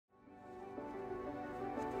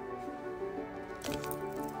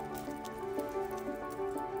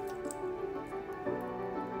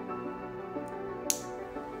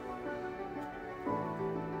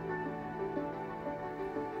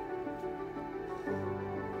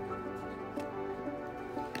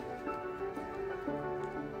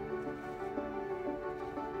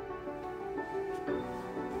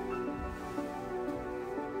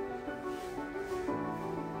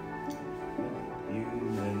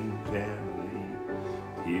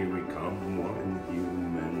Here we come, one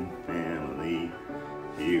human family.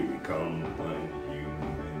 Here we come, one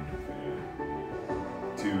human family.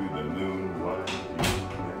 To the moon, one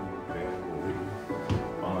human family.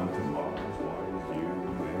 On to Mars, one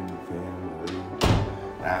human family.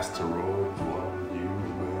 Asteroids, one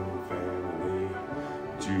human family.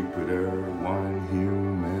 Jupiter, one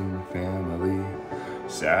human family.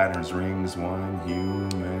 Saturn's rings, one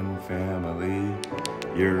human family.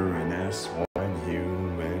 Uranus, one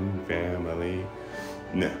human family.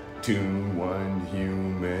 Neptune, one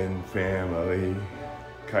human family.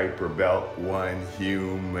 Kuiper Belt, one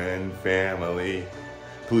human family.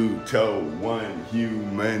 Pluto, one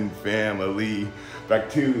human family. Back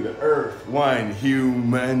to the Earth, one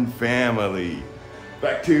human family.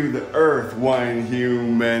 Back to the Earth, one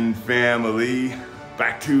human family.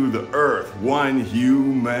 Back to the Earth, one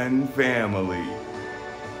human family.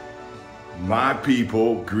 My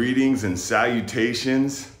people, greetings and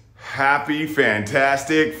salutations. Happy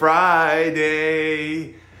Fantastic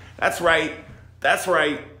Friday. That's right.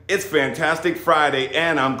 It's Fantastic Friday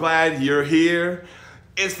and I'm glad you're here.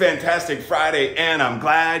 It's Fantastic Friday and I'm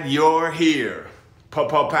glad you're here.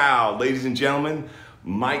 Pow, ladies and gentlemen,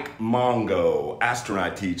 Mike Mongo,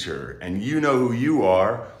 astronaut teacher, and you know who you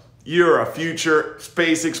are. You're a future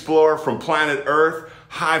space explorer from planet Earth.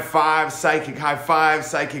 High five, psychic high five,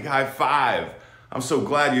 psychic high five. I'm so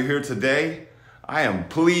glad you're here today. I am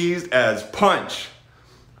pleased as punch.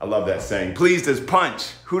 I love that saying, pleased as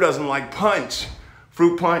punch. Who doesn't like punch?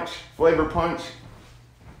 Fruit punch, flavor punch.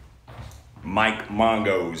 Mike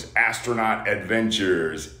Mongo's Astronaut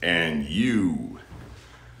Adventures and you.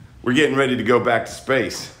 We're getting ready to go back to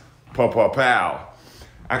space. Pow.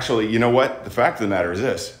 Actually, you know what? The fact of the matter is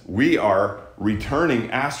this. We are returning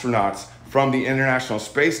astronauts from the International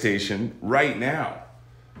Space Station right now.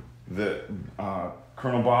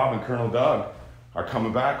 Colonel Bob and Colonel Doug are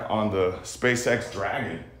coming back on the SpaceX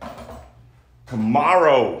Dragon.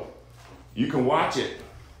 Tomorrow, you can watch it.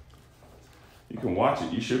 You can watch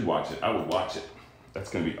it. You should watch it. I would watch it. That's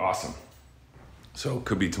going to be awesome. So it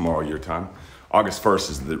could be tomorrow your time. August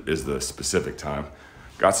 1st is the specific time.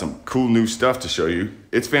 Got some cool new stuff to show you.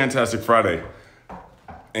 It's Fantastic Friday.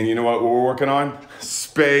 And you know what we're working on?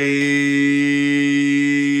 Space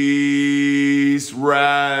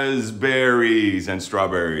raspberries and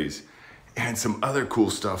strawberries. And some other cool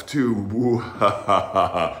stuff too.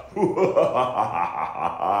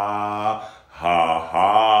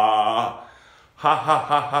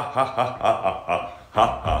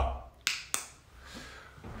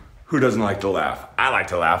 Who doesn't like to laugh? I like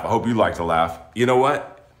to laugh. I hope you like to laugh. You know what?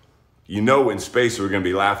 You know in space we're gonna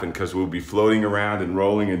be laughing because we'll be floating around and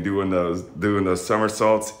rolling and doing those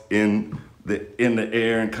somersaults in the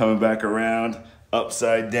air and coming back around,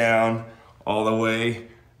 upside down, all the way.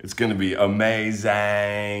 It's gonna be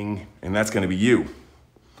amazing. And that's gonna be you.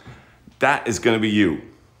 That is gonna be you.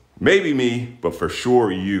 Maybe me, but for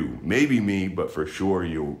sure you. Maybe me, but for sure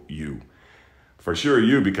you. For sure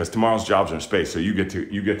you, because tomorrow's jobs are in space, so you get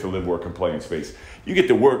to live, work, and play in space. You get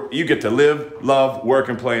to live, love, work,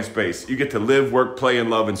 and play in space. You get to live, work, play, and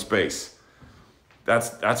love in space.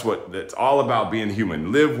 That's what it's all about, being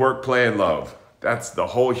human. Live, work, play, and love. That's the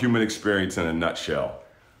whole human experience in a nutshell.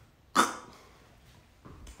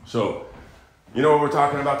 So, you know what we're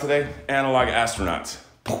talking about today? Analog astronauts.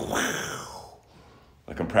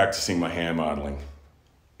 Like I'm practicing my hand modeling.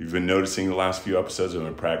 You've been noticing the last few episodes I've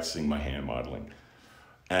been practicing my hand modeling.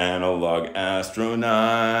 Analog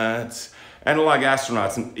astronauts. Analog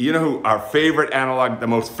astronauts. And you know who our favorite analog, the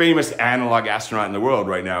most famous analog astronaut in the world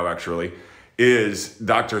right now actually, is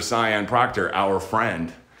Dr. Cyan Proctor, our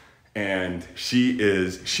friend. And she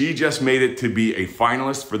just made it to be a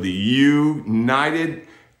finalist for the United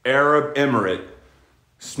Arab Emirate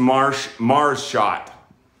Mars Shot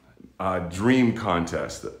Dream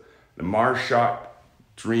Contest. The Mars Shot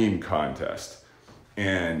Dream Contest,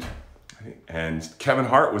 and Kevin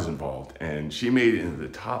Hart was involved, and she made it into the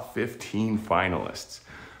top 15 finalists.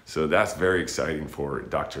 So that's very exciting for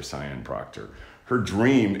Dr. Cyan Proctor. Her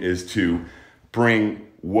dream is to bring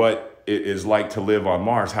what it is like to live on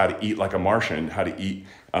Mars, how to eat like a Martian, how to eat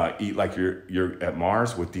like you're at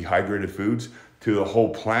Mars with dehydrated foods, to the whole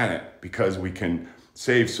planet, because we can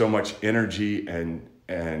save so much energy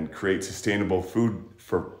and create sustainable food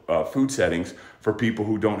for food settings for people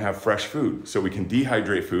who don't have fresh food. So we can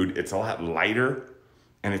dehydrate food. It's a lot lighter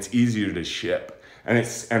and it's easier to ship. And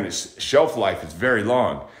its shelf life is very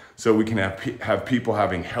long. So we can have people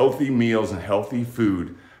having healthy meals and healthy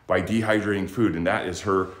food by dehydrating food. And that is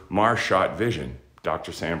her Mars Shot vision,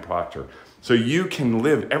 Dr. Cyan Proctor. So you can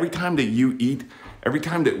live, every time that you eat, every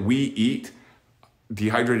time that we eat,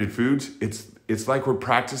 dehydrated foods, it's like we're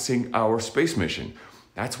practicing our space mission.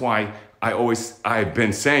 That's why I've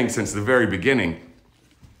been saying since the very beginning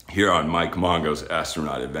here on Mike Mongo's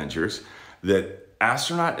Astronaut Adventures, that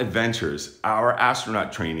Astronaut Adventures, our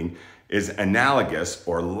astronaut training, is analogous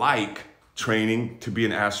or like training to be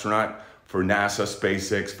an astronaut for NASA,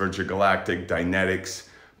 SpaceX, Virgin Galactic, Dynetics,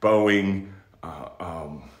 Boeing,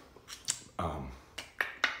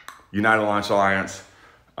 United Launch Alliance,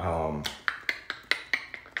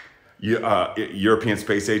 European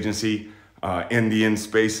Space Agency, Indian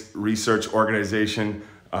Space Research Organization,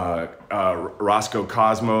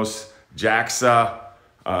 Roscosmos, JAXA,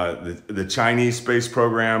 the Chinese space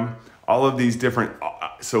program, all of these different.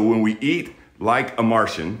 So when we eat like a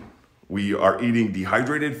Martian, we are eating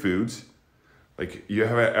dehydrated foods. Like, you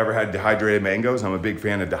have ever had dehydrated mangoes? I'm a big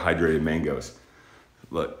fan of dehydrated mangoes.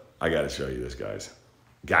 Look, I got to show you this,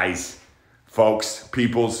 guys, folks,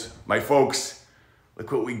 peoples, my folks.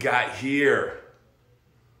 Look what we got here.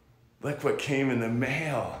 Look what came in the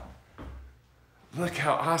mail. Look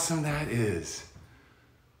how awesome that is.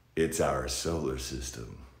 It's our solar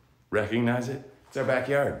system. Recognize it? It's our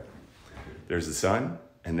backyard. There's the sun,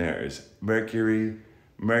 and there's Mercury,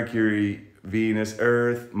 Venus,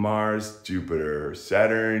 Earth, Mars, Jupiter,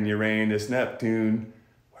 Saturn, Uranus, Neptune.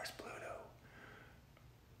 Where's Pluto?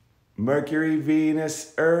 Mercury,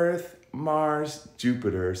 Venus, Earth, Mars,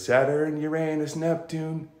 Jupiter, Saturn, Uranus,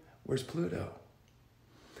 Neptune. Where's Pluto?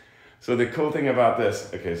 So the cool thing about this,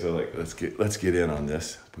 okay, so like let's get in on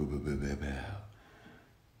this.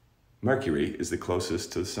 Mercury is the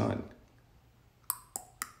closest to the sun.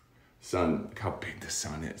 Sun, look how big the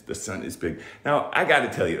sun is. The sun is big. Now, I got to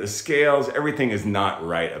tell you, the scales, everything is not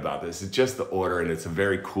right about this. It's just the order, and it's a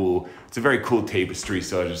very cool tapestry.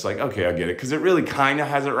 So I was just like, okay, I'll get it. Because it really kind of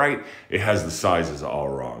has it right. It has the sizes all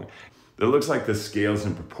wrong. It looks like the scales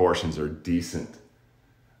and proportions are decent.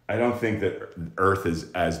 I don't think that Earth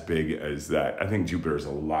is as big as that. I think Jupiter is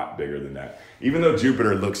a lot bigger than that. Even though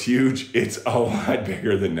Jupiter looks huge, it's a lot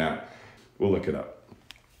bigger than that. We'll look it up.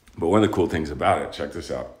 But one of the cool things about it, check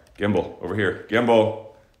this out. Gimbal, over here. Gimbal,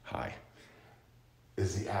 hi.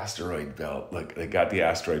 Is the asteroid belt. Look, they got the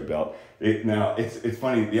asteroid belt. Now, it's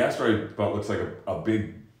funny. The asteroid belt looks like a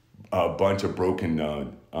big bunch of broken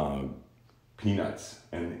peanuts.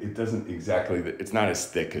 And it doesn't exactly, it's not as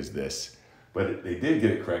thick as this. But they did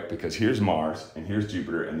get it correct, because here's Mars and here's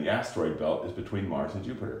Jupiter, and the asteroid belt is between Mars and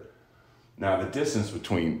Jupiter. Now, the distance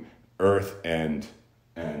between Earth and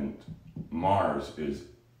Mars is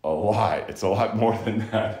a lot. It's a lot more than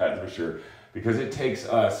that, that's for sure. Because it takes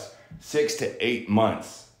us 6 to 8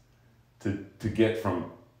 months to get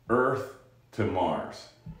from Earth to Mars.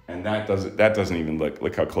 And that doesn't even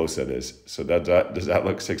look how close that is. So does that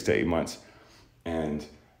look 6 to 8 months? And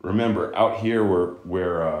remember, out here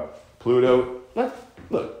where Pluto,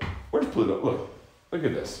 look, where's Pluto? Look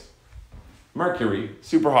at this. Mercury,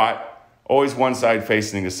 super hot, always one side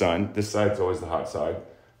facing the sun. This side's always the hot side.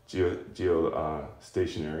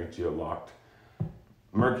 Stationary, geo-locked.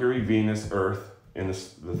 Mercury, Venus, Earth, in the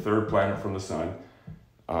third planet from the sun,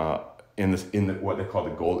 in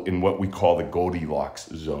what we call the Goldilocks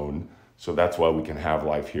zone. So that's why we can have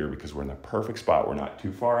life here, because we're in the perfect spot. We're not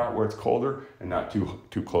too far out where it's colder, and not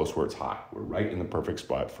too close where it's hot. We're right in the perfect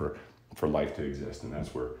spot for life to exist, and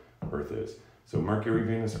that's where Earth is. So Mercury,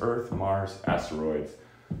 Venus, Earth, Mars, asteroids,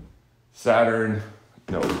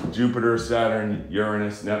 Jupiter, Saturn,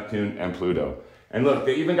 Uranus, Neptune, and Pluto. And look,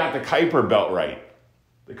 they even got the Kuiper belt right.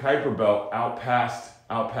 The Kuiper belt out past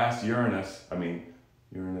Uranus,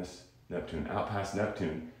 Neptune, out past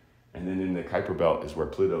Neptune. And then in the Kuiper belt is where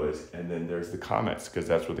Pluto is. And then there's the comets, because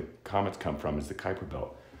that's where the comets come from, is the Kuiper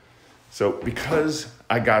belt. So because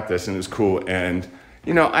I got this, and it was cool, and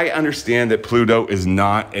I understand that Pluto is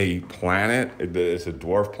not a planet. It's a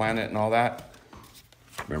dwarf planet and all that.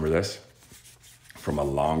 Remember this? From a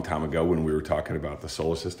long time ago when we were talking about the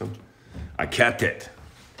solar system. I kept it.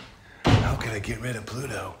 How could I get rid of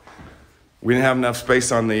Pluto? We didn't have enough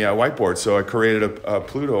space on the whiteboard, so I created a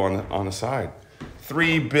Pluto on the side.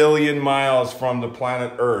 3 billion miles from the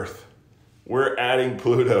planet Earth. We're adding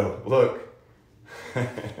Pluto. Look.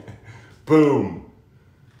 Boom.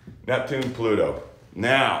 Neptune, Pluto.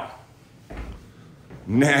 Now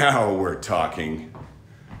we're talking.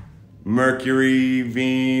 Mercury,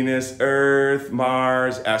 Venus, Earth,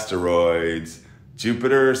 Mars, asteroids,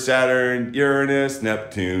 Jupiter, Saturn, Uranus,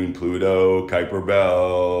 Neptune, Pluto, Kuiper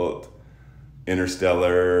belt,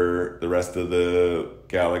 interstellar, the rest of the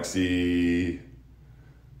galaxy,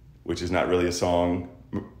 which is not really a song.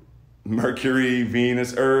 Mercury,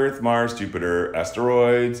 Venus, Earth, Mars, Jupiter,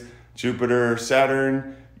 asteroids, Jupiter,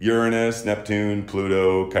 Saturn, Uranus, Neptune,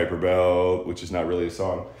 Pluto, Kuiper Belt, which is not really a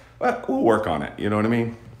song. But we'll work on it, you know what I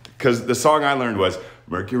mean? Because the song I learned was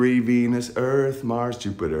Mercury, Venus, Earth, Mars,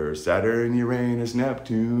 Jupiter, Saturn, Uranus,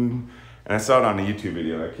 Neptune. And I saw it on a YouTube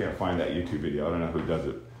video. I can't find that YouTube video. I don't know who does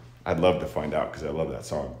it. I'd love to find out because I love that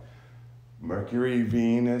song. Mercury,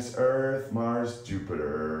 Venus, Earth, Mars,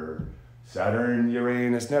 Jupiter, Saturn,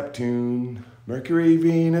 Uranus, Neptune. Mercury,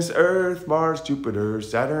 Venus, Earth, Mars, Jupiter,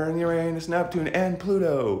 Saturn, Uranus, Neptune, and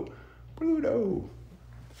Pluto. Pluto.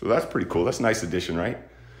 So that's pretty cool. That's a nice addition, right?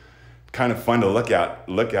 Kind of fun to look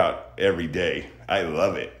out every day. I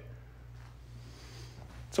love it.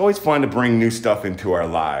 It's always fun to bring new stuff into our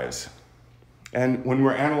lives. And when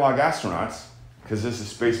we're analog astronauts, because this is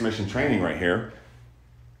space mission training right here,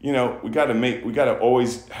 you know, we got to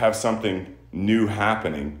always have something new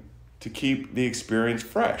happening to keep the experience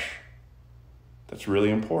fresh. That's really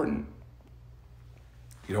important.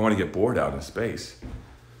 You don't want to get bored out in space.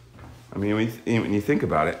 I mean, when you think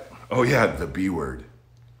about it, oh yeah, the B word,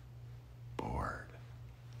 bored.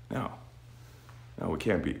 No, we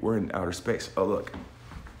can't be. We're in outer space. Oh look,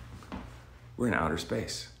 we're in outer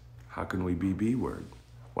space. How can we be B word?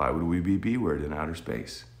 Why would we be B word in outer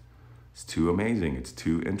space? It's too amazing. It's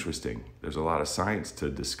too interesting. There's a lot of science to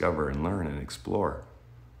discover and learn and explore.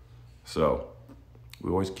 So we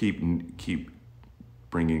always keep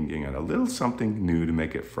bringing in a little something new to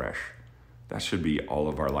make it fresh. That should be all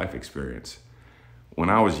of our life experience. When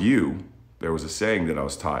I was you, there was a saying that I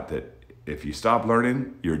was taught that if you stop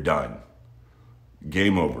learning, you're done.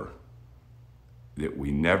 Game over. That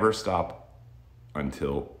we never stop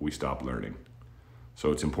until we stop learning.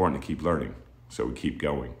 So it's important to keep learning, so we keep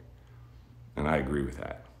going. And I agree with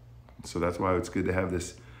that. So that's why it's good to have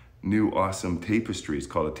this new awesome tapestry. It's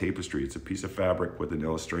called a tapestry. It's a piece of fabric with an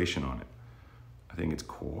illustration on it. I think it's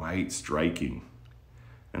quite striking.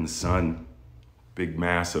 And the sun, big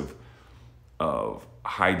mass of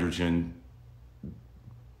hydrogen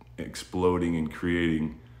exploding and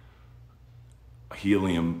creating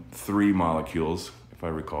helium-3 molecules, if I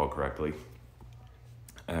recall correctly.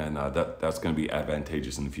 And that's going to be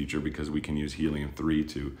advantageous in the future because we can use helium-3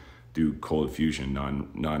 to do cold fusion,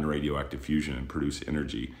 non-radioactive fusion, and produce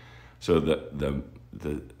energy. So the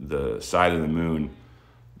side of the moon,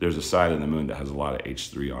 there's a side of the moon that has a lot of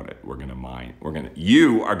H3 on it.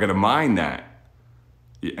 You are gonna mine that,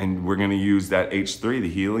 and we're gonna use that H3, the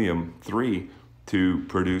helium-3, to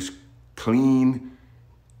produce clean,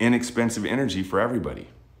 inexpensive energy for everybody.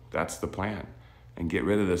 That's the plan, and get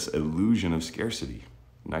rid of this illusion of scarcity.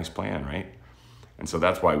 Nice plan, right? And so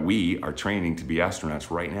that's why we are training to be astronauts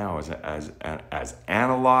right now as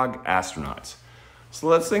analog astronauts. So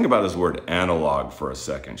let's think about this word analog for a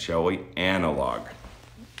second, shall we? Analog.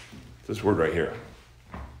 This word right here.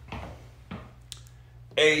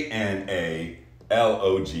 A-N-A-L-O-G.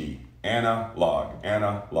 Analog,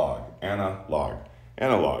 analog, analog,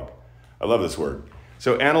 analog. I love this word.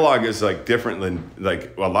 So analog is like different than,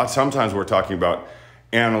 sometimes we're talking about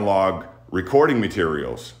analog recording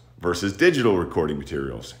materials versus digital recording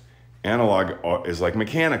materials. Analog is like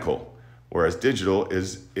mechanical, whereas digital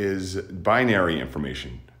is binary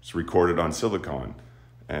information. It's recorded on silicon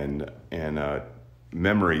and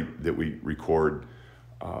memory that we record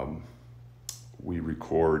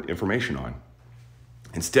information on.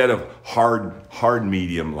 Instead of hard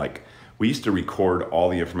medium, like we used to record all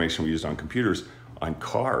the information we used on computers on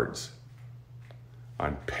cards,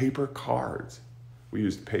 on paper cards. We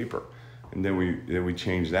used paper. And then we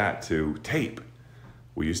changed that to tape.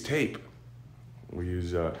 We use tape. We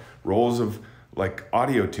use rolls of like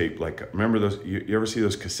audio tape. Like remember those? You ever see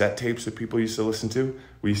those cassette tapes that people used to listen to?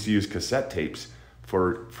 We used to use cassette tapes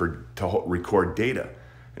to record data,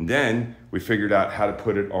 and then we figured out how to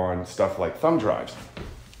put it on stuff like thumb drives,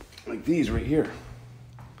 like these right here.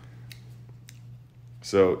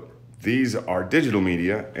 So these are digital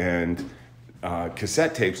media, and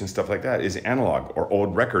cassette tapes and stuff like that is analog, or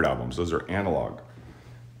old record albums. Those are analog,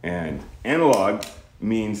 and analog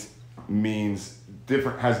means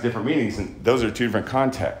different, has different meanings, and those are two different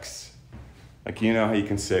contexts. Like, you know how you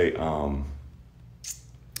can say,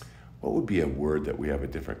 what would be a word that we have a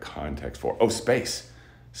different context for? Oh, space.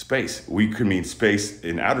 Space. We could mean space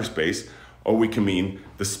in outer space, or we can mean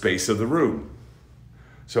the space of the room.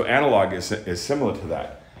 So analog is similar to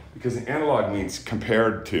that, because analog means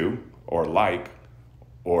compared to, or like,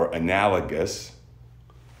 or analogous.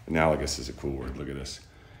 Analogous is a cool word, look at this.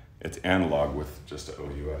 It's analog with just an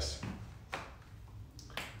O-U-S.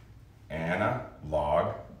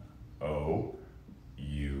 Analog, O-U-S,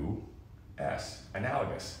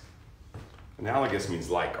 analogous. Analogous means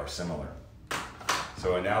like or similar.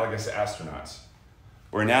 So analogous astronauts.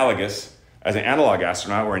 We're analogous As an analog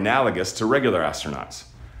astronaut, we're analogous to regular astronauts.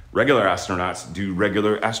 Regular astronauts do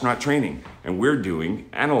regular astronaut training, and we're doing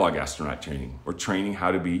analog astronaut training. We're training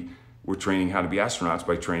how to be astronauts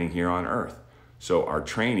by training here on Earth. So our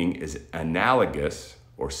training is analogous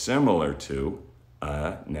or similar to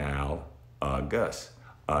analogous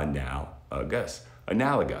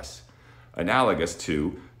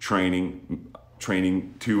to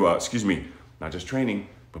not just training,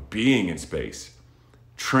 but being in space.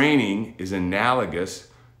 Training is analogous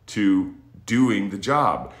to doing the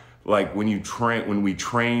job. Like when we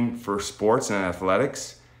train for sports and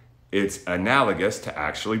athletics, it's analogous to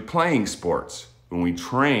actually playing sports. When we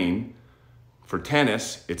train for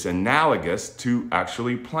tennis, it's analogous to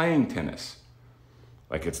actually playing tennis.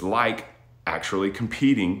 Like it's like actually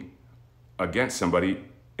competing against somebody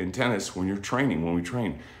in tennis when you're training, when we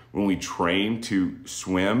train. When we train to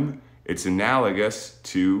swim, it's analogous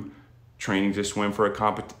to training to swim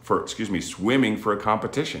swimming for a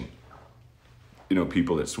competition. You know,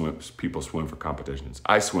 people swim for competitions.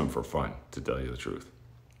 I swim for fun, to tell you the truth.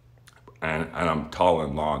 And I'm tall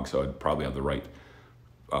and long, so I'd probably have the right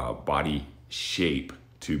body shape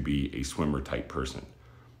to be a swimmer type person.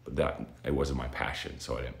 But it wasn't my passion,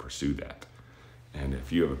 so I didn't pursue that. And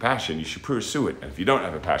if you have a passion, you should pursue it. And if you don't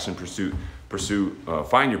have a passion,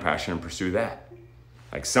 find your passion and pursue that.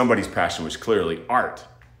 Like somebody's passion was clearly art.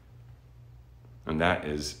 And that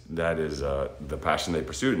is the passion they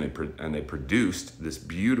pursued, and they produced this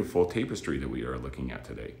beautiful tapestry that we are looking at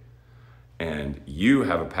today. And you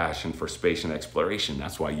have a passion for space and exploration.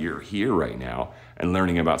 That's why you're here right now and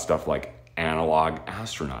learning about stuff like analog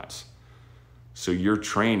astronauts. So your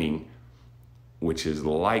training, which is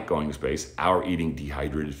like going to space, our eating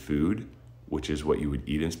dehydrated food, which is what you would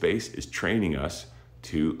eat in space, is training us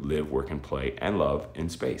to live, work, and play and love in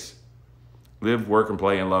space. Live, work, and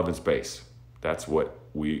play and love in space. That's what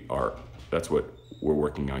we're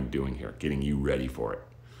working on doing here, getting you ready for it.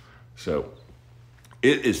 So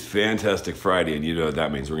it is Fantastic Friday, and you know what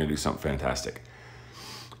that means. We're going to do something fantastic.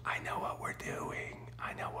 I know what we're doing.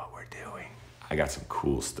 I got some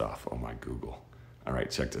cool stuff on my Google. All right,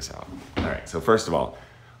 check this out. All right, so first of all,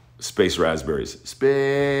 space raspberries.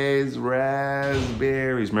 Space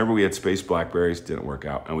raspberries. Remember we had space blackberries? Didn't work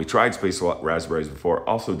out. And we tried space raspberries before,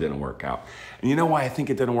 also didn't work out. And you know why I think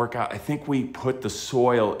it didn't work out? I think we put the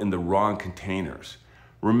soil in the wrong containers.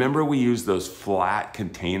 Remember we used those flat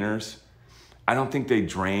containers? I don't think they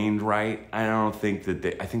drained right. I think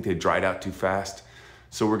they dried out too fast.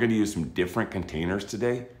 So we're gonna use some different containers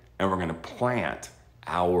today, and we're gonna plant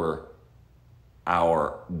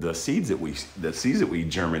the seeds that we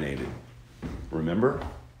germinated. Remember?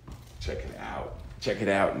 Check it out. Check it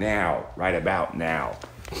out now, right about now.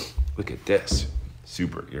 Look at this.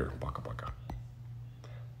 Super here. Baka baka.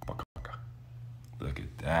 Baka baka. Look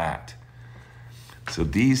at that. So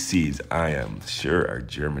these seeds, I am sure, are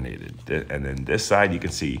germinated. And then this side, you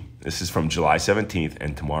can see, this is from July 17th,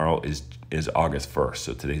 and tomorrow is August 1st.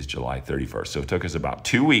 So today's July 31st. So it took us about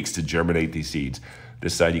 2 weeks to germinate these seeds.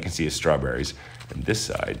 This side you can see is strawberries, and this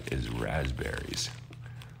side is raspberries.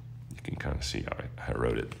 You can kind of see how I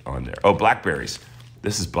wrote it on there. Oh, blackberries.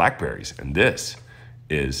 This is blackberries, and this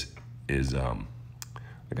is I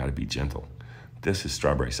gotta be gentle. This is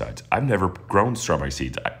strawberry seeds. I've never grown strawberry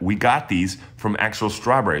seeds. We got these from actual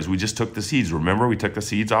strawberries. We just took the seeds. Remember, we took the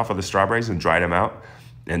seeds off of the strawberries and dried them out,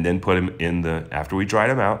 and then put them in after we dried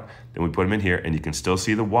them out, then we put them in here, and you can still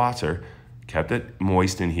see the water. Kept it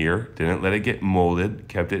moist in here, didn't let it get molded,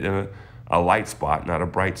 kept it in a light spot, not a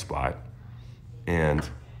bright spot. And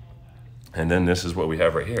then this is what we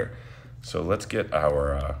have right here. So let's get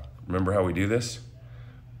our, remember how we do this?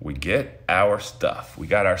 We get our stuff. We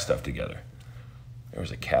got our stuff together. There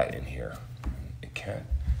was a cat in here. A cat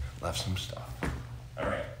left some stuff. All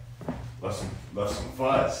right, left some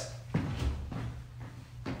fuzz.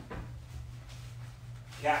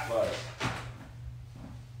 Cat fuzz.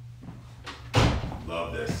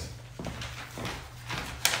 Love this.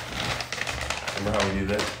 Remember how we do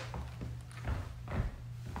this?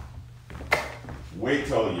 Wait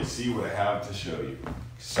till you see what I have to show you.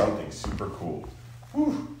 Something super cool.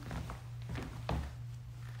 Whew.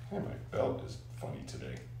 Hey, my belt is funny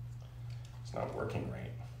today. It's not working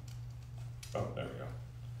right. Oh, there we go.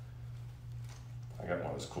 I got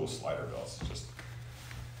one of those cool slider belts. It just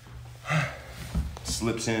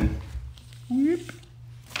slips in. Whoop.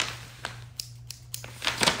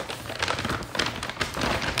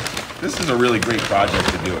 This is a really great project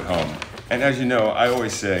to do at home. And as you know, I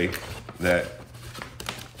always say that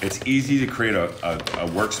it's easy to create a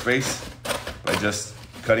workspace by just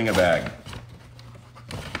cutting a bag,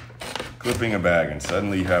 clipping a bag, and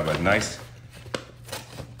suddenly you have a nice,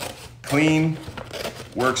 clean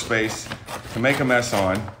workspace to make a mess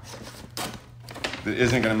on that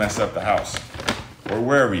isn't gonna mess up the house or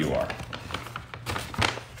wherever you are.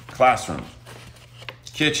 Classroom,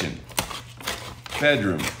 kitchen,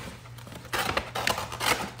 bedroom.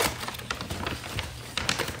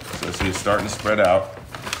 So see, it's starting to spread out.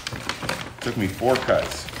 Took me 4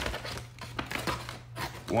 cuts.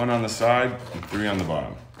 1 on the side and 3 on the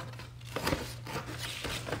bottom.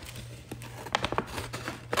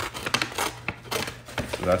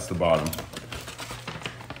 So that's the bottom.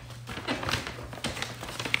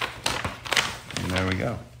 And there we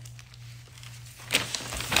go.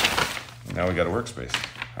 And now we got a workspace.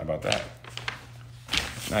 How about that?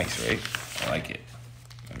 Nice, right? I like it.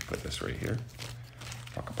 I'm gonna put this right here.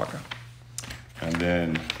 Paka paka. And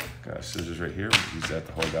then got scissors right here. We'll use that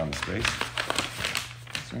to hold down the space.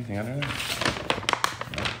 Is there anything under there?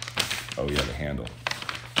 No. Oh yeah, the handle.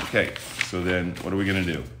 Okay, so then what are we gonna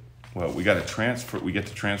do? Well, we got to transfer. We get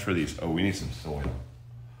to transfer these. Oh, we need some soil.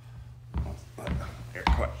 Here,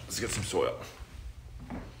 come on. Let's get some soil.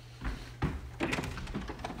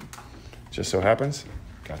 Just so happens,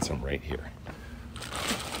 got some right here.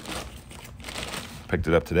 Picked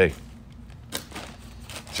it up today,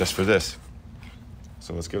 just for this.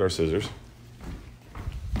 So let's get our scissors.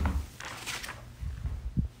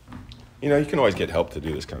 You know, you can always get help to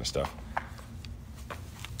do this kind of stuff.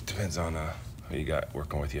 Depends on who you got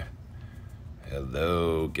working with you.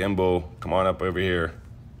 Hello, Gimbal. Come on up over here.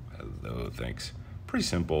 Hello, thanks. Pretty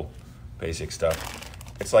simple, basic stuff.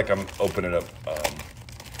 It's like I'm opening up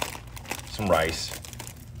some rice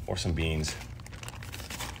or some beans.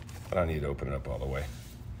 I don't need to open it up all the way.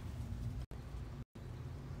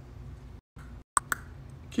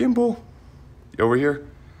 Gimbal, you over here?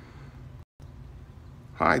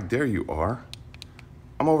 Hi, there you are.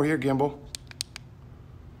 I'm over here, Gimbal.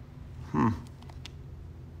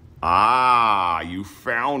 Ah, you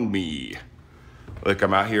found me. Look,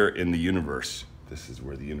 I'm out here in the universe. This is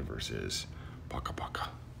where the universe is. Paka paka.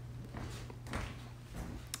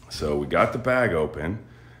 So we got the bag open,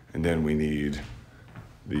 and then we need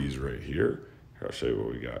these right here. Here, I'll show you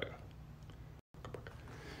what we got.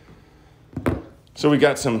 So we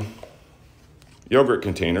got some yogurt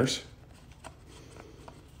containers,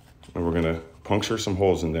 and we're gonna puncture some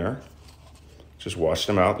holes in there. Just wash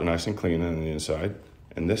them out, they're nice and clean on the inside.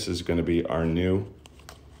 And this is gonna be our new,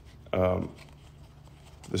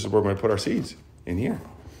 this is where we're gonna put our seeds, in here.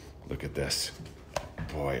 Look at this.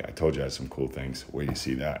 Boy, I told you I had some cool things. Wait till you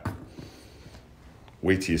see that.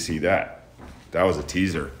 Wait till you see that. That was a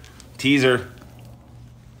teaser. Teaser.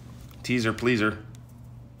 Teaser, pleaser.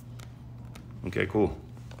 Okay, cool.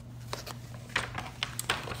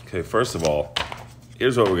 Okay, first of all,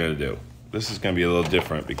 here's what we're gonna do. This is gonna be a little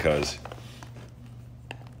different because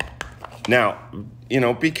now, you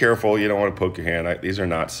know, be careful. You don't want to poke your hand. These are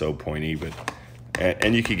not so pointy, but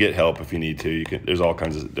and you could get help if you need to. You can. There's all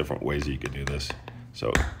kinds of different ways that you could do this.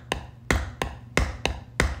 So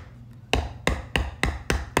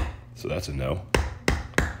that's a no.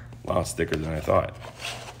 Wow, it's thicker than I thought.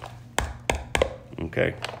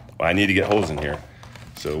 Okay, well, I need to get holes in here.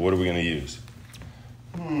 So what are we gonna use?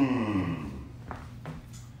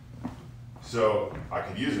 So I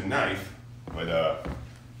could use a knife, but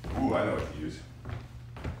ooh, I know what to use.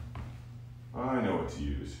 I know what to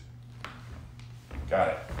use. Got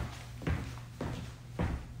it.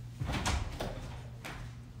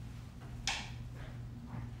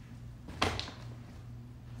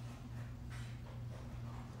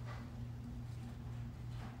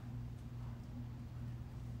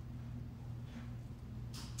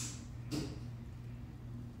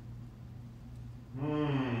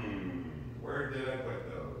 Where did I put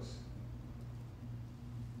those?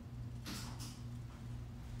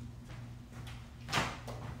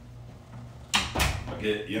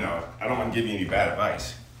 You know, I don't want to give you any bad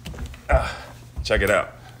advice. Check it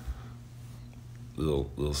out.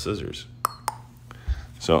 Little scissors.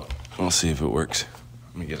 So we'll see if it works.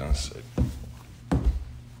 Let me get on this side.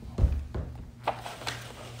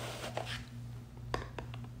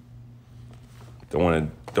 Don't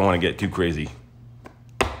want to get too crazy.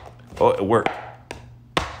 Oh, it worked.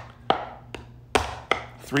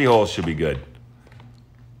 3 holes should be good.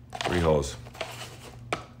 3 holes.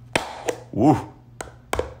 Woo.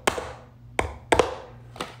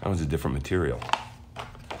 That was a different material.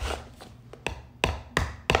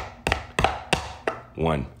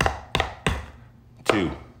 1,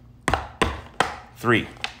 2, 3.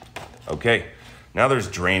 Okay, now there's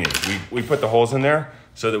drainage. We put the holes in there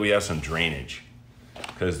so that we have some drainage.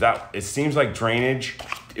 Because it seems like drainage,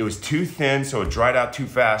 it was too thin, so it dried out too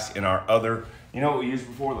fast in our other, you know what we used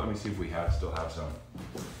before? Let me see if we still have some.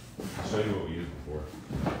 I'll show you what we used before.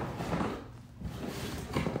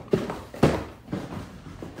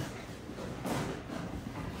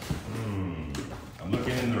 I'm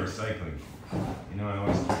looking in the recycling. You know, I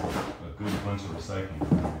always keep a good bunch of recycling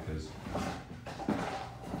because.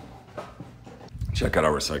 Check out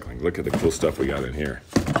our recycling. Look at the cool stuff we got in here.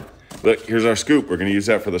 Look, here's our scoop. We're gonna use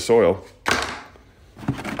that for the soil.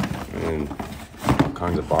 And all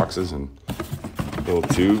kinds of boxes and little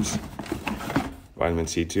tubes. Vitamin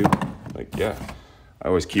C tube. Like, yeah. I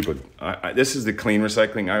always keep this is the clean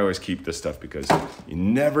recycling. I always keep this stuff because you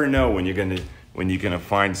never know when you're gonna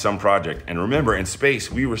find some project. And remember, in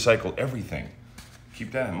space, we recycle everything.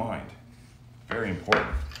 Keep that in mind. Very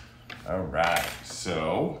important. All right,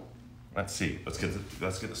 so let's see. Let's get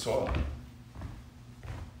the soil.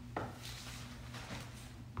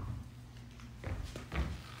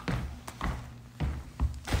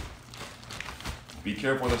 Be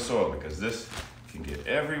careful with the soil because this can get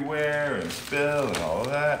everywhere and spill and all of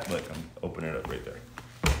that. Look, I'm opening it up right there.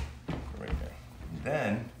 Right there. And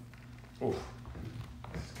then, oh,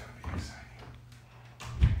 this is gonna be exciting.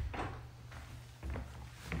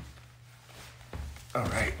 All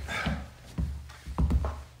right.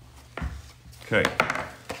 Okay,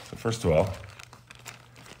 so first of all,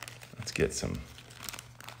 let's get some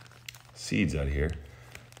seeds out of here.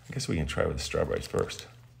 I guess we can try with the strawberries first.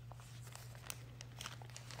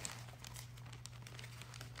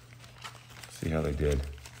 See how they did.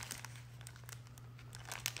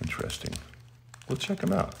 Interesting. We'll check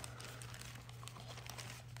them out.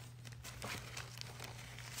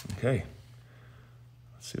 Okay.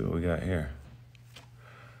 Let's see what we got here.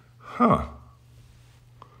 Huh.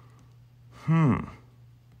 I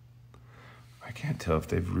can't tell if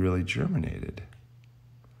they've really germinated.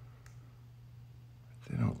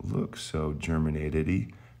 They don't look so germinated-y.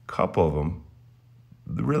 A couple of them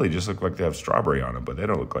really just look like they have strawberry on them, but they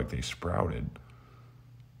don't look like they sprouted.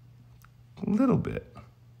 A little bit.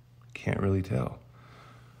 Can't really tell.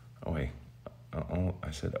 Oh, wait.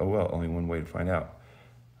 I said, oh, well, only one way to find out.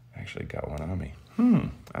 I actually got one on me.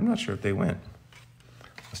 I'm not sure if they went.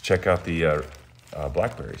 Let's check out the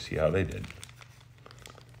blackberries, see how they did.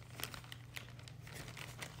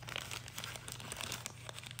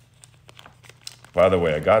 By the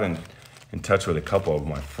way, I got in touch with a couple of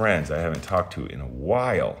my friends I haven't talked to in a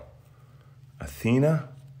while. Athena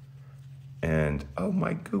and, oh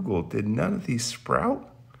my Google, did none of these sprout?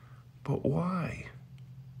 But why?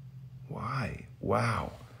 Why?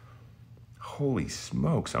 Wow. Holy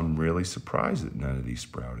smokes, I'm really surprised that none of these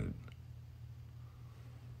sprouted.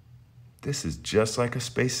 This is just like a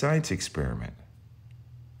space science experiment.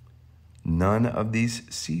 None of these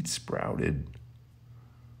seeds sprouted.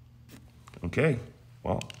 Okay,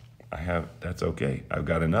 well, that's okay. I've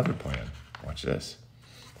got another plan. Watch this.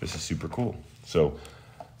 This is super cool. So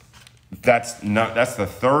that's the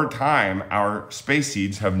third time our space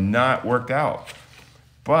seeds have not worked out.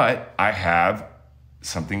 But I have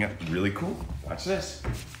something really cool. Watch this.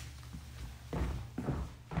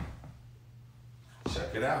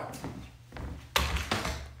 Check it out.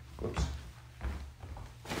 Whoops.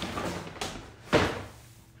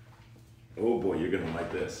 Oh boy, you're gonna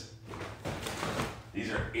like this. These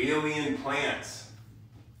are alien plants.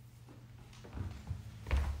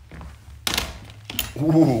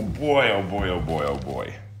 Ooh, boy, oh boy, oh boy, oh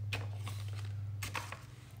boy.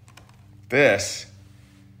 This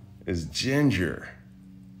is ginger.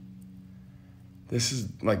 This is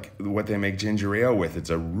like what they make ginger ale with. It's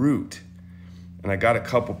a root. And I got a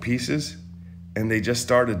couple pieces and they just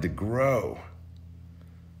started to grow.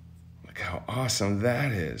 Look how awesome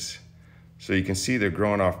that is. So you can see they're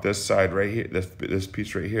growing off this side right here, this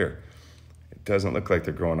piece right here. It doesn't look like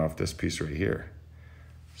they're growing off this piece right here.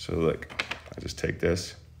 So look, I just take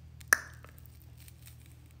this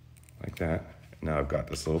like that. Now I've got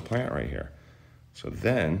this little plant right here. So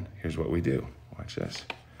then, here's what we do. Watch this.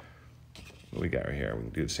 What we got right here? We can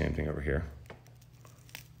do the same thing over here.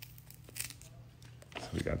 So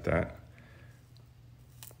we got that.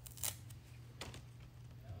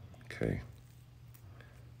 Okay.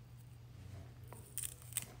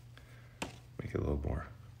 Make it a little more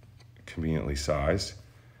conveniently sized.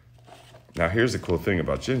 Now here's the cool thing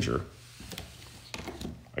about ginger.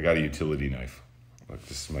 I got a utility knife. Look,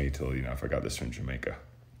 this is my utility knife. I got this from Jamaica,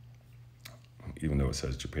 even though it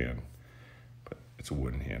says Japan. But it's a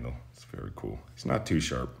wooden handle. It's very cool. It's not too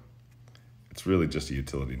sharp. It's really just a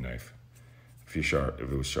utility knife. If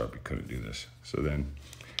it was sharp, you couldn't do this. So then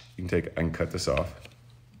you can I can cut this off.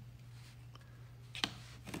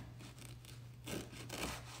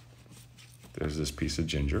 There's this piece of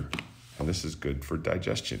ginger, and this is good for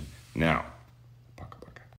digestion. Now,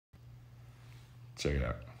 check it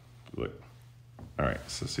out. Look. All right,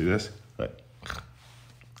 so see this? Look.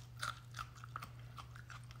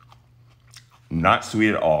 Not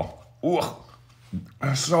sweet at all. Ooh,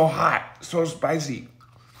 it's so hot, so spicy.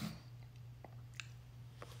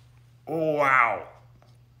 Oh, wow.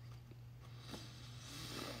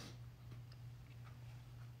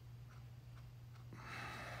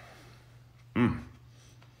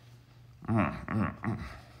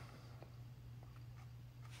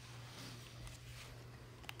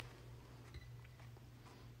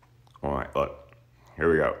 All right, look.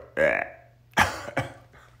 Here we go.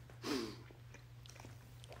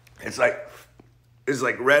 It's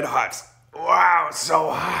like red hot. Wow, it's so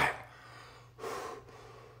hot.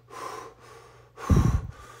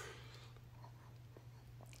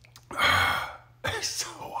 It's so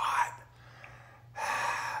hot.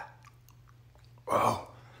 Oh,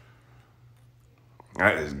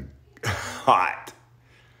 that is hot.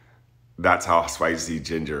 That's how spicy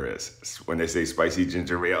ginger is. When they say spicy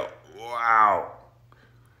ginger ale, wow.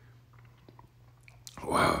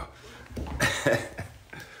 Wow.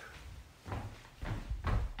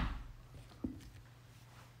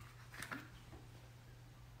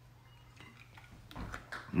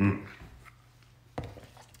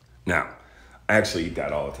 Now, I actually eat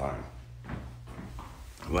that all the time.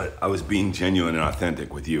 But I was being genuine and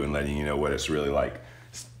authentic with you and letting you know what it's really like.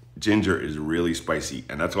 Ginger is really spicy,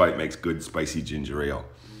 and that's why it makes good spicy ginger ale.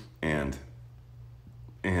 And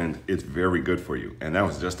it's very good for you. And that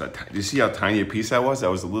was just you see how tiny a piece that was?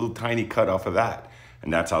 That was a little tiny cut off of that.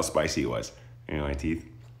 And that's how spicy it was. You know, my teeth.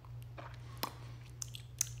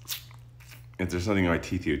 If there's something in my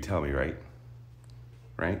teeth, you would tell me, right?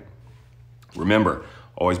 Right? Remember,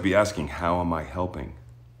 always be asking, how am I helping?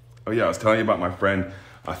 Oh yeah, I was telling you about my friend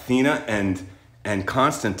Athena and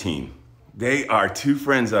Constantine. They are two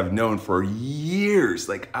friends I've known for years.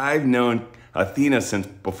 Like, I've known Athena since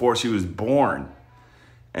before she was born.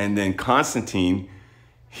 And then Constantine,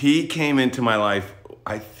 he came into my life,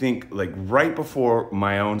 I think, like right before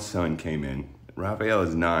my own son came in. Raphael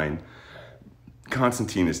is 9,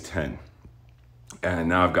 Constantine is 10. And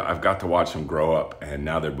now I've got to watch them grow up, and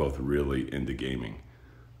now they're both really into gaming.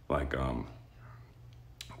 Like,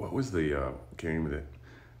 what was the game of it?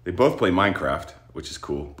 They both play Minecraft, which is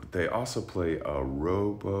cool, but they also play a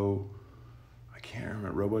I can't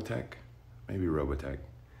remember, Robotech? Maybe Robotech.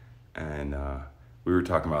 And we were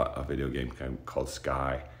talking about a video game called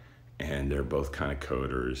Sky, and they're both kind of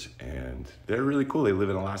coders, and they're really cool. They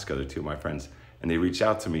live in Alaska, they're two of my friends. And they reached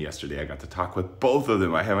out to me yesterday. I got to talk with both of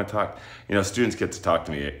them. I haven't talked, students get to talk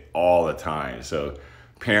to me all the time. So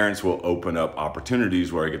parents will open up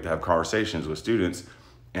opportunities where I get to have conversations with students,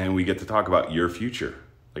 and we get to talk about your future,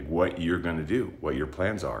 like what you're gonna do, what your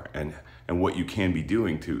plans are, and what you can be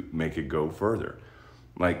doing to make it go further.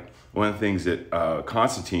 Like, one of the things that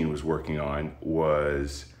Constantine was working on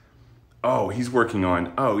was, you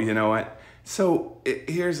know what? So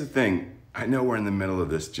here's the thing. I know we're in the middle of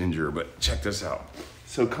this ginger, but check this out.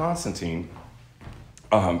 So Constantine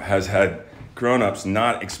has had grown-ups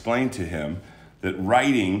not explain to him that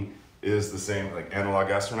writing is the same, like analog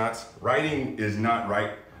astronauts. Writing is not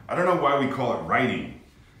right. I don't know why we call it writing.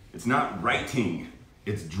 It's not writing,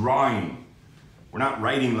 it's drawing. We're not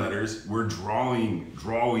writing letters, we're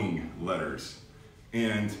drawing letters.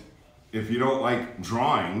 And if you don't like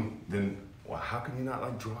drawing, then how can you not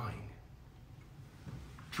like drawing?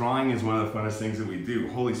 Drawing is one of the funnest things that we do.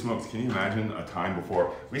 Holy smokes, can you imagine a time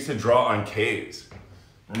before? We used to draw on caves.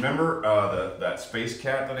 Remember that space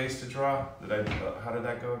cat that I used to draw? How did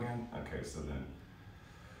that go again? Okay, so then,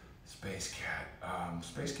 space cat.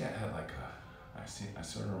 Space cat had like I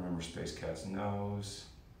sort of remember space cat's nose,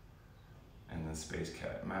 and then space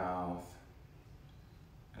cat mouth,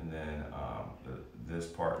 and then this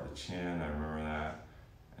part, the chin, I remember that,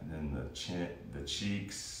 and then the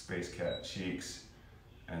cheeks, space cat cheeks,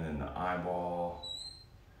 and then the eyeball,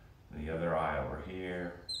 and the other eye over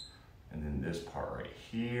here, and then this part right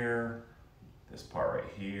here, this part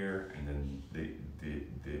right here, and then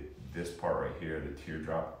this part right here, the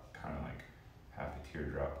teardrop, kind of like half a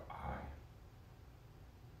teardrop eye.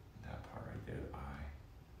 That part right there, the eye.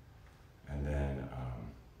 And then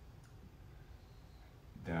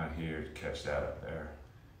down here, catch that up there,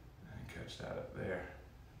 and catch that up there,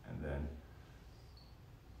 and then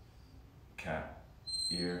cat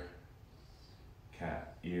ear,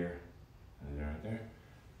 and then right there,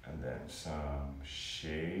 and then some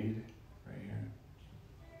shade right here,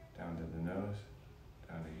 down to the nose,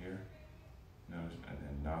 down to here, nose, and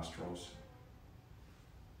then nostrils,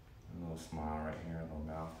 a little smile right here, a little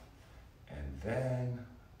mouth, and then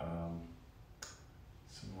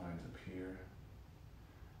some lines up here,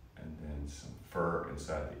 and And some fur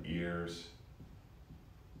inside the ears.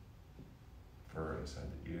 Fur inside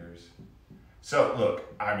the ears. So look,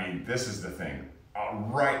 I mean, this is the thing.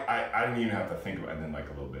 Right, I didn't even have to think about it. And then like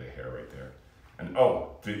a little bit of hair right there. And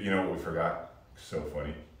oh, you know what we forgot? So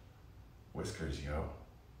funny. Whiskers, yo.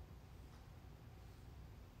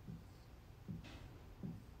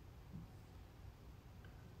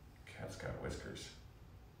 Cat's got whiskers.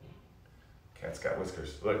 Cat's got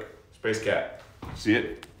whiskers. Look, space cat. See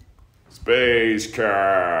it? Space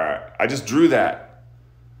cat. I just drew that.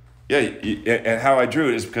 Yeah, and how I drew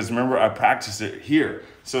it is because remember I practiced it here.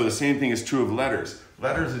 So the same thing is true of letters.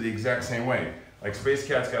 Letters are the exact same way. Like space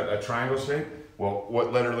cat's got a triangle shape. Well,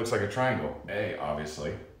 what letter looks like a triangle? A,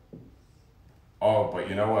 obviously. Oh, but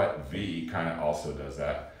you know what? V kind of also does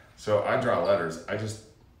that. So I draw letters. I just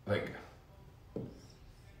like,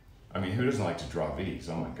 I mean, who doesn't like to draw V's?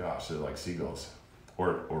 Oh my gosh, they're like seagulls.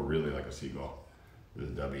 Or really like a seagull with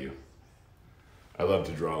a W. I love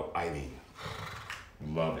to draw ivy.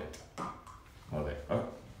 Love it. Love it. Oh,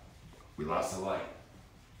 we lost the light.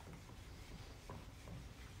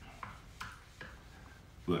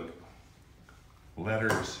 Look,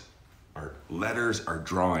 letters are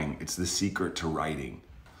drawing. It's the secret to writing.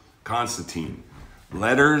 Constantine,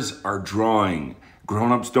 letters are drawing.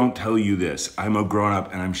 Grown-ups don't tell you this. I'm a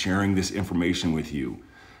grown-up and I'm sharing this information with you.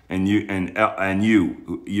 And you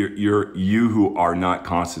who are not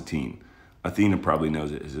Constantine. Athena probably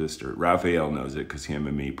knows it, his sister. Raphael knows it because him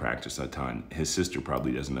and me practice a ton. His sister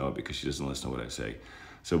probably doesn't know it because she doesn't listen to what I say.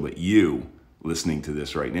 So, but you, listening to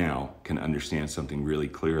this right now, can understand something really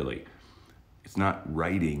clearly. It's not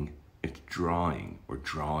writing, it's drawing or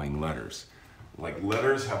drawing letters. Like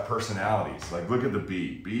letters have personalities. Like look at the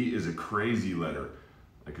B. B is a crazy letter.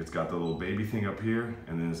 Like it's got the little baby thing up here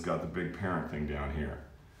and then it's got the big parent thing down here.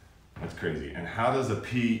 That's crazy. And how does a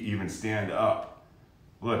P even stand up?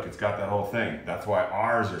 Look, it's got that whole thing. That's why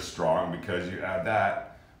R's are strong because you add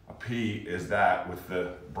that. A P is that with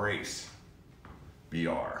the brace.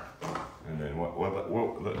 BR. And then what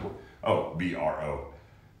oh, BRO.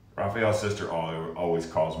 Raphael's sister always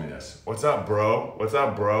calls me this. What's up, bro? What's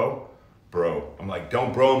up, bro? Bro. I'm like,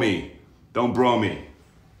 don't bro me. Don't bro me.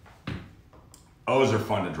 O's are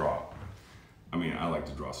fun to draw. I mean, I like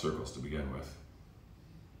to draw circles to begin with.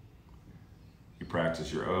 You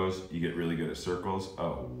practice your O's, you get really good at circles.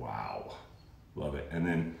 Oh, wow. Love it. And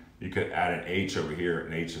then you could add an H over here.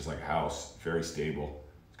 An H is like a house, very stable.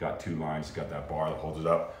 It's got two lines, it's got that bar that holds it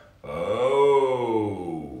up.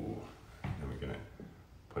 Oh. Then we're gonna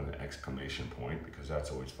put an exclamation point because that's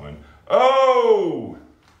always fun. Oh!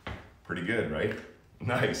 Pretty good, right?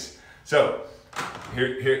 Nice. So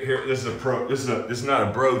here, this is not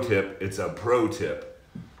a bro tip, it's a pro tip.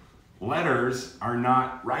 Letters are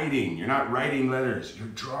not writing. You're not writing letters, you're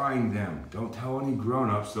drawing them. Don't tell any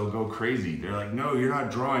grown-ups, they'll go crazy. They're like, no, you're not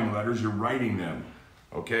drawing letters, you're writing them.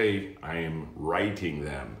 Okay, I am writing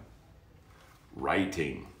them.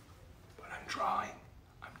 Writing, but I'm drawing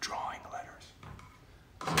letters.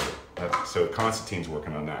 So Constantine's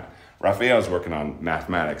working on that. Raphael's working on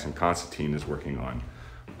mathematics and Constantine is working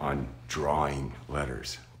on drawing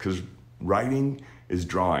letters. Because writing is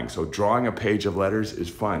drawing. So drawing a page of letters is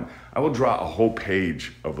fun. I will draw a whole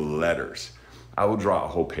page of letters. I will draw a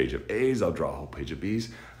whole page of A's. I'll draw a whole page of B's.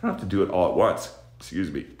 I don't have to do it all at once. Excuse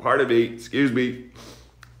me. Pardon me. Excuse me.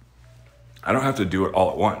 I don't have to do it all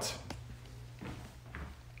at once.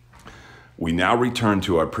 We now return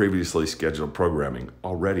to our previously scheduled programming,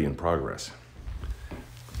 already in progress.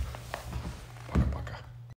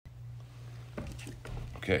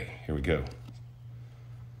 Okay, here we go.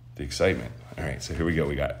 The excitement. All right, so here we go.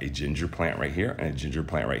 We got a ginger plant right here and a ginger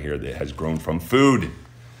plant right here that has grown from food.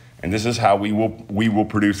 And this is how we will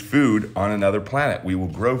produce food on another planet. We will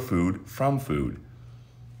grow food from food.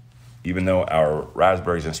 Even though our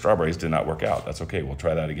raspberries and strawberries did not work out. That's okay, we'll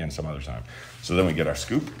try that again some other time. So then we get our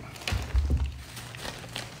scoop.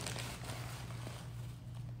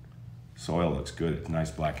 Soil looks good, it's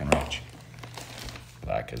nice, black and rich.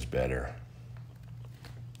 Black is better.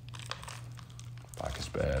 Black is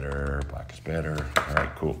better, black is better. All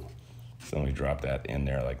right, cool. So then we drop that in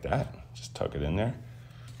there like that. Just tuck it in there,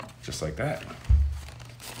 just like that.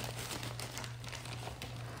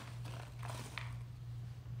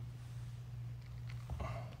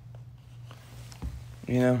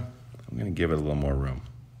 You know, I'm gonna give it a little more room.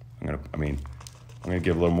 I'm gonna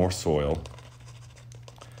give it a little more soil,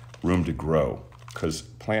 room to grow, because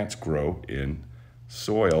plants grow in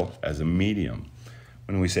soil as a medium.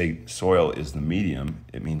 When we say soil is the medium,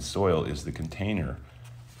 it means soil is the container.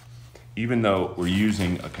 Even though we're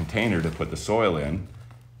using a container to put the soil in,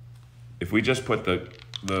 if we just put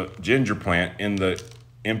the ginger plant in the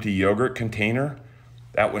empty yogurt container,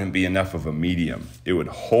 that wouldn't be enough of a medium. It would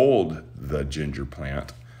hold the ginger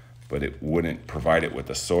plant, but it wouldn't provide it with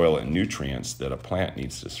the soil and nutrients that a plant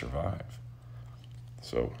needs to survive.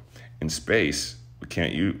 So in space, we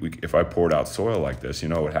can't use, if I poured out soil like this, you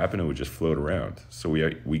know what would happen? It would just float around. So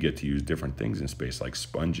we get to use different things in space, like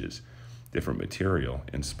sponges, different material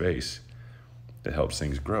in space that helps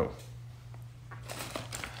things grow.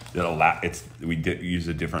 We use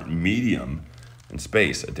a different medium in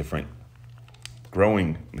space, a different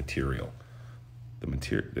growing material. The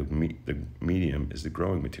medium is the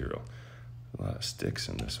growing material. A lot of sticks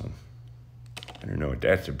in this one. I don't know what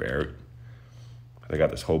that's about. I got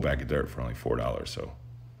this whole bag of dirt for only $4, so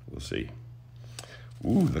we'll see.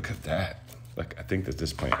 Ooh, look at that. Look, I think that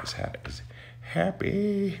this plant is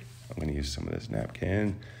happy. I'm gonna use some of this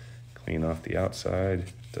napkin, clean off the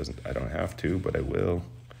outside. I don't have to, but I will.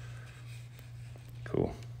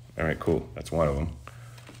 Cool. All right, cool. That's one of them.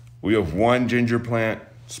 We have one ginger plant,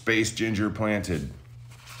 space ginger planted.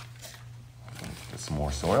 Get some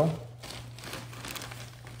more soil.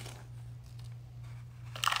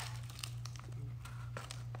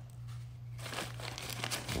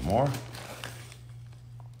 A little more.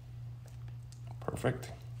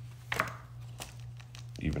 Perfect.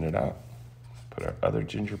 Even it out. Put our other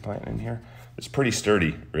ginger plant in here. It's pretty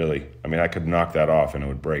sturdy, really. I mean, I could knock that off and it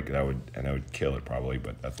would break. And I would kill it probably,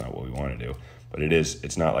 but that's not what we want to do. But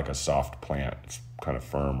it's not like a soft plant. It's kind of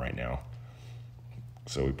firm right now.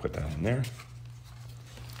 So we put that in there.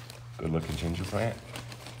 Good looking ginger plant.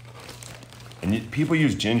 And people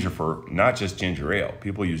use ginger for not just ginger ale.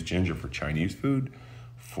 People use ginger for Chinese food,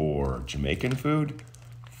 for Jamaican food,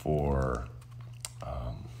 for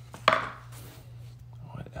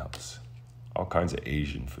what else? All kinds of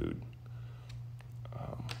Asian food.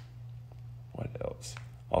 What else?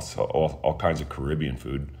 Also, all kinds of Caribbean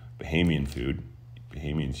food, Bahamian food.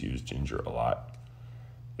 Bahamians use ginger a lot.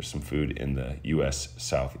 There's some food in the U.S.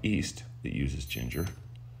 Southeast that uses ginger.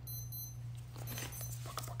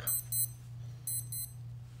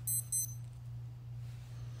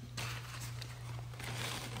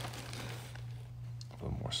 A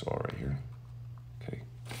little more soil right here. Okay.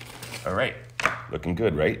 All right. Looking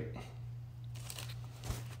good, right?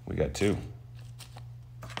 We got two.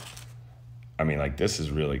 I mean, like, this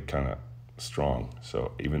is really kind of strong.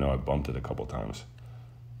 So even though I bumped it a couple times,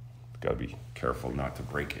 gotta be careful not to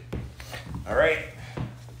break it. All right.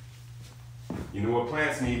 You know what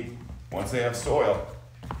plants need once they have soil.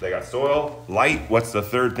 If they got soil, light. What's the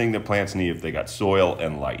third thing that plants need if they got soil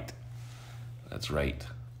and light? That's right.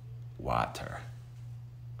 Water.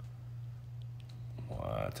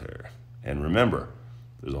 Water. And remember,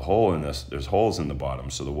 there's a hole in this. There's holes in the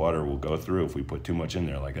bottom, so the water will go through if we put too much in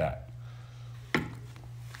there like that.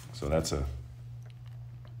 So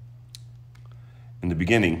in the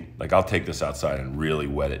beginning, like, I'll take this outside and really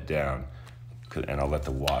wet it down, and I'll let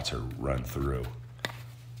the water run through.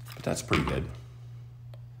 But that's pretty good.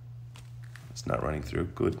 It's not running through,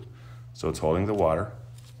 good. So it's holding the water.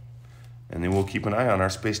 And then we'll keep an eye on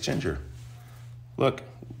our space ginger. Look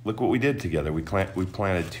what we did together. We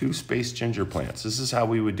planted 2 space ginger plants. This is how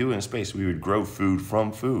we would do it in space. We would grow food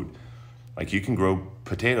from food. Like, you can grow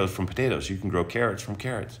potatoes from potatoes. You can grow carrots from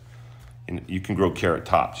carrots. And you can grow carrot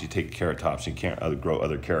tops. You take carrot tops, you can't grow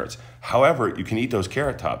other carrots. However, you can eat those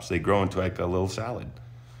carrot tops. They grow into like a little salad.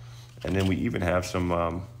 And then we even have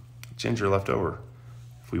some ginger left over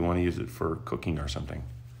if we want to use it for cooking or something.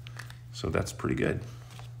 So that's pretty good.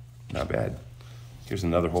 Not bad. Here's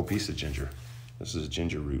another whole piece of ginger. This is a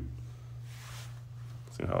ginger root.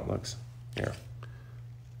 See how it looks? Here.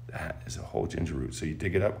 That is a whole ginger root. So you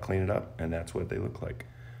dig it up, clean it up, and that's what they look like.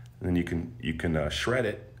 And then you can shred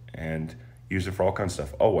it and use it for all kinds of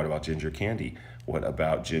stuff. Oh, what about ginger candy? What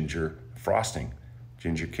about ginger frosting?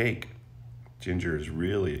 Ginger cake? Ginger is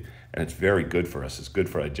really, and it's very good for us. It's good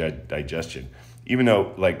for our digestion. Even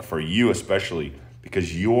though, like, for you especially,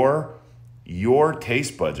 because your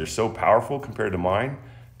taste buds are so powerful compared to mine.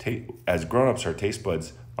 As grown-ups, our taste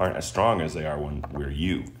buds aren't as strong as they are when we're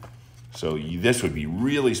you. So this would be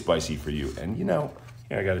really spicy for you. And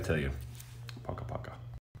I gotta tell you, paka paka.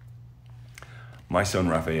 My son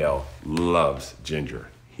Raphael loves ginger.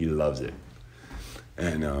 He loves it.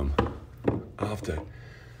 And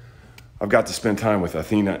I've got to spend time with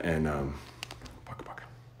Athena and paka paka.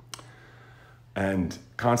 And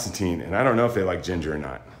Constantine, and I don't know if they like ginger or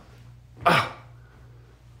not.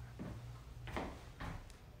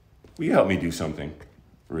 Will you help me do something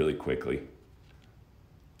really quickly?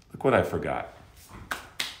 Look what I forgot.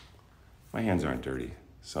 My hands aren't dirty,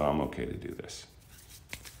 so I'm okay to do this.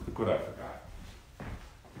 Look what I forgot.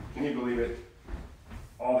 Can you believe it?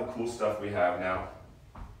 All the cool stuff we have now.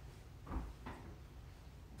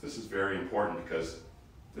 This is very important because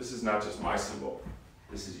this is not just my symbol,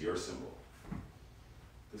 this is your symbol.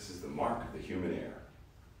 This is the mark of the human heir.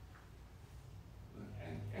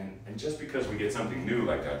 And just because we get something new,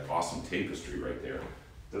 like that awesome tapestry right there,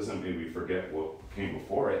 doesn't mean we forget what came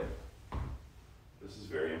before it. This is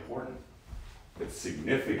very important. It's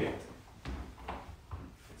significant.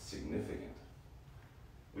 It's significant.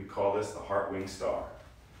 We call this the heart-winged star,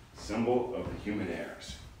 symbol of the human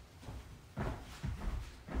heirs.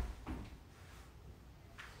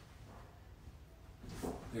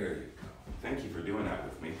 There you go. Thank you for doing that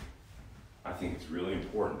with me. I think it's really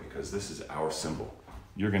important because this is our symbol.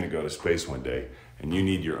 You're going to go to space one day and you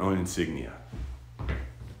need your own insignia. And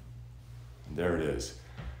there it is.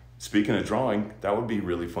 Speaking of drawing, that would be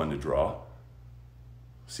really fun to draw.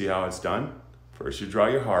 See how it's done? First you draw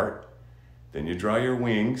your heart, then you draw your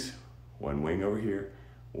wings, one wing over here,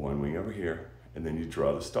 one wing over here, and then you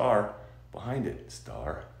draw the star behind it.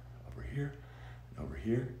 Star over here, and over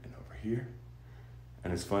here, and over here.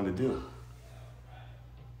 And it's fun to do.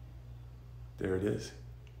 There it is.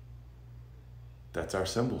 That's our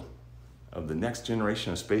symbol of the next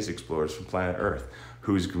generation of space explorers from planet Earth,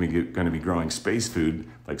 who's going to be growing space food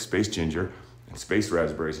like space ginger and space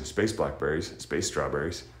raspberries and space blackberries and space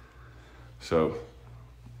strawberries. So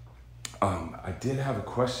I did have a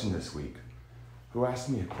question this week. Who asked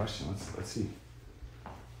me a question? Let's see.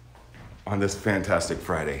 On this fantastic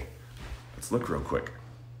Friday. Let's look real quick.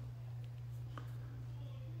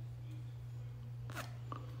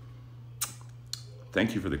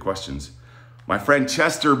 Thank you for the questions. My friend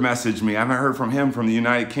Chester messaged me. I haven't heard from him from the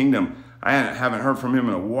United Kingdom. I haven't heard from him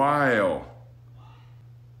in a while.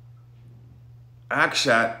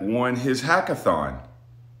 Akshat won his hackathon.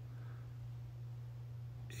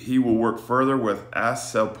 He will work further with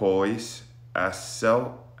Ascelpois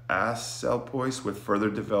with further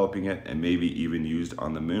developing it and maybe even used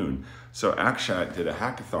on the moon. So Akshat did a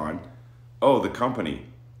hackathon. Oh, the company,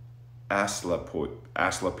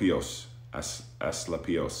 Asclepios.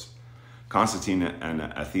 Constantine and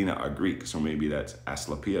Athena are Greek, so maybe that's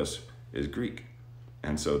Asclepios is Greek.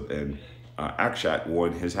 And so then Akshat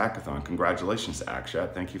won his hackathon. Congratulations to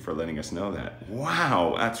Akshat. Thank you for letting us know that.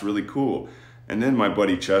 Wow, that's really cool. And then my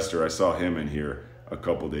buddy Chester, I saw him in here a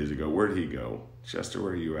couple days ago. Where'd he go? Chester,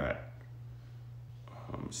 where are you at?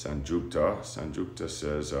 Sanjukta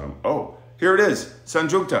says, oh, here it is,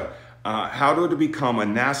 Sanjukta. How to become a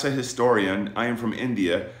NASA historian? I am from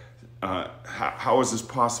India. How is this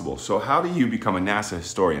possible? So how do you become a NASA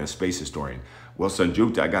historian, a space historian? Well,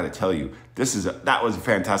 Sanjukta, I got to tell you, that was a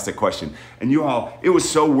fantastic question. And you all, it was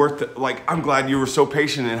so worth it. Like, I'm glad you were so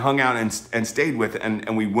patient and hung out and stayed with it,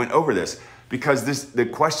 and we went over this. Because the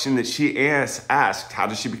question that she asked, how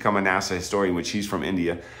does she become a NASA historian when she's from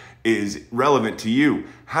India, is relevant to you.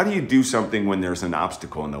 How do you do something when there's an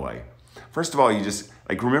obstacle in the way? First of all, you just,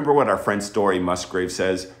 like, remember what our friend Story Musgrave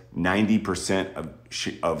says, 90%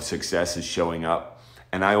 of success is showing up.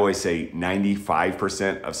 And I always say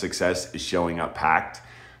 95% of success is showing up packed.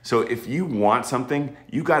 So if you want something,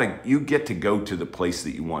 you get to go to the place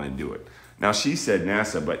that you want to do it. Now she said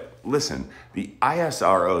NASA, but listen, the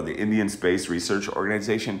ISRO, the Indian Space Research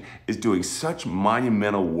Organization, is doing such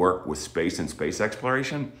monumental work with space and space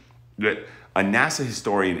exploration that a NASA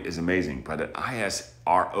historian is amazing, but an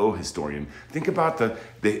ISRO historian, think about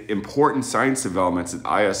the important science developments that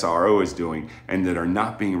ISRO is doing and that are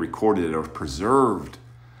not being recorded or preserved.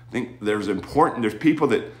 I think there's people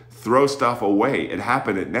that throw stuff away. It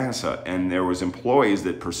happened at NASA, and there was employees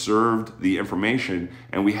that preserved the information,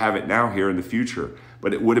 and we have it now here in the future.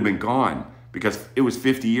 But it would have been gone because it was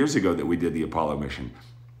 50 years ago that we did the Apollo mission.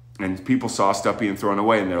 And people saw stuff being thrown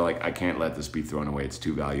away, and they're like, I can't let this be thrown away. It's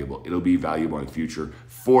too valuable. It'll be valuable in the future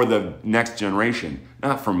for the next generation,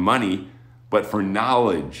 not for money, but for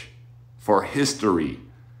knowledge, for history.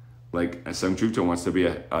 Like Sanjukta wants to be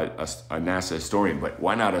a NASA historian, but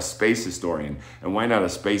why not a space historian? And why not a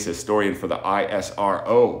space historian for the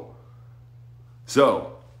ISRO?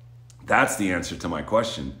 So that's the answer to my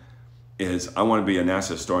question, is I want to be a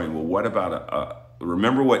NASA historian. Well, what about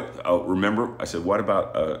remember I said, what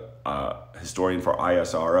about a historian for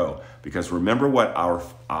ISRO? Because remember what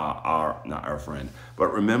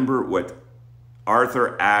remember what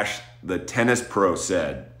Arthur Ashe, the tennis pro,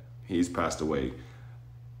 said. He's passed away.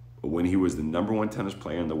 When he was the #1 tennis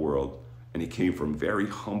player in the world, and he came from very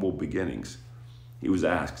humble beginnings, he was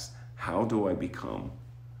asked, how do I become?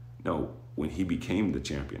 No, when he became the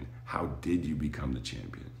champion, how did you become the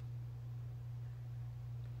champion?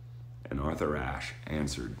 And Arthur Ashe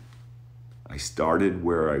answered, I started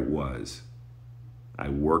where I was. I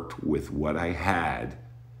worked with what I had,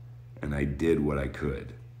 and I did what I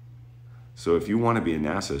could. So if you want to be a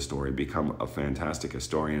NASA historian, become a fantastic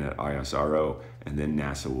historian at ISRO, and then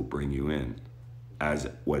NASA will bring you in as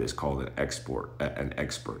what is called an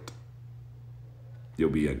expert. You'll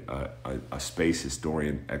be a space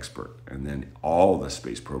historian expert, and then all the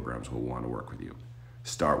space programs will want to work with you.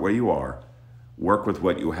 Start where you are, work with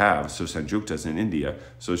what you have. So Sanjukta's in India,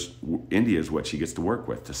 so India is what she gets to work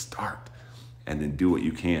with to start, and then do what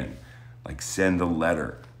you can. Like send a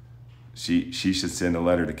letter. She should send a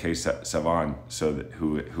letter to K. Savan, so that,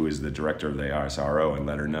 who is the director of the ISRO, and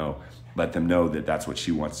let them know that that's what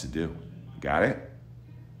she wants to do. Got it?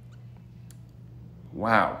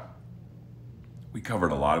 Wow. We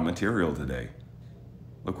covered a lot of material today.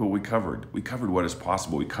 Look what we covered. We covered what is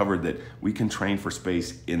possible. We covered that we can train for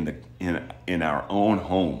space in our own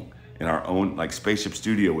home, in our own, like Spaceship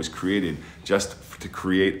Studio was created just to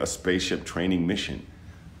create a spaceship training mission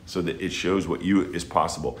so that it shows what is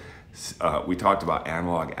possible. We talked about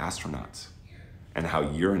analog astronauts and how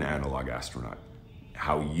you're an analog astronaut,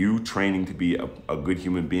 how you training to be a good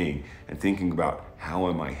human being and thinking about how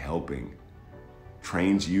am I helping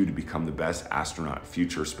trains you to become the best astronaut,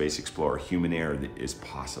 future space explorer, human heir that is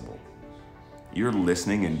possible. You're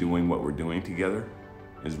listening and doing what we're doing together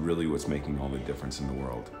is really what's making all the difference in the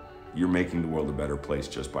world. You're making the world a better place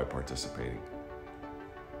just by participating.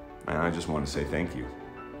 And I just want to say thank you.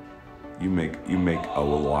 You make a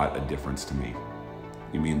lot of difference to me.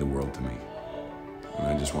 You mean the world to me. And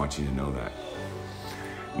I just want you to know that.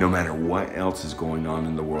 No matter what else is going on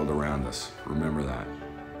in the world around us, remember that.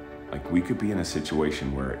 Like we could be in a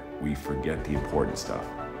situation where we forget the important stuff.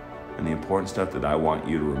 And the important stuff that I want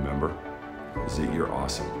you to remember is that you're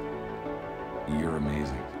awesome. You're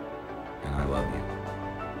amazing. And I love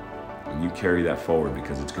you. And you carry that forward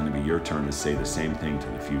because it's going to be your turn to say the same thing to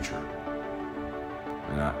the future.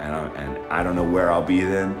 And I don't know where I'll be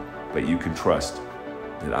then, but you can trust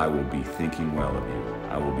that I will be thinking well of you.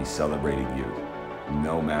 I will be celebrating you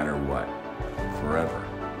no matter what, forever.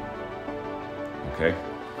 Okay?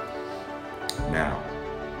 Now,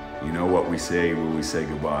 you know what we say when we say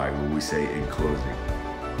goodbye, when we say in closing.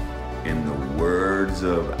 In the words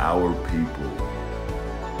of our people,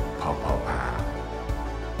 pop, pop,